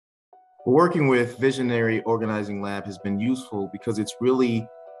Working with Visionary Organizing Lab has been useful because it's really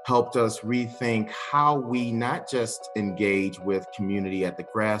helped us rethink how we not just engage with community at the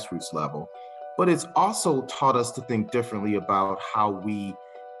grassroots level, but it's also taught us to think differently about how we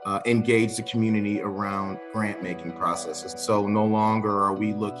engage the community around grant making processes. So no longer are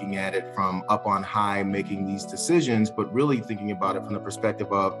we looking at it from up on high, making these decisions, but really thinking about it from the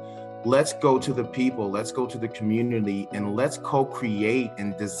perspective of let's go to the people, let's go to the community, and let's co-create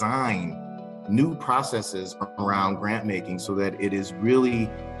and design new processes around grant making so that it is really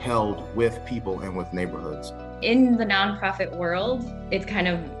held with people and with neighborhoods. In the nonprofit world, it's kind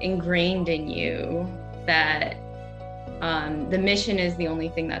of ingrained in you that the mission is the only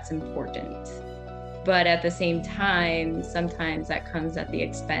thing that's important. But at the same time, sometimes that comes at the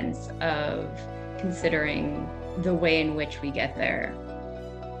expense of considering the way in which we get there.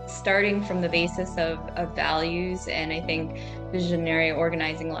 Starting from the basis of values, and I think Visionary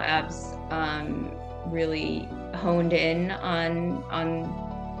Organizing Labs really honed in on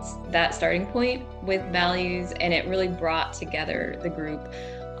that starting point with values, and it really brought together the group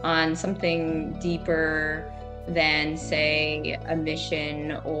on something deeper than, say, a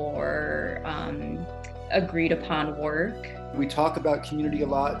mission or agreed upon work. We talk about community a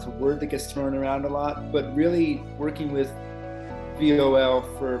lot. It's a word that gets thrown around a lot, but really working with VOL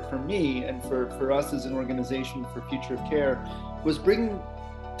for me and for us as an organization for Future of Care was bringing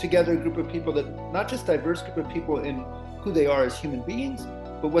together a group of people that, not just diverse group of people in who they are as human beings,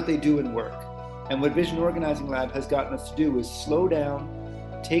 but what they do in work. And what Vision Organizing Lab has gotten us to do is slow down,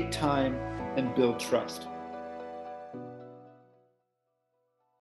 take time, and build trust.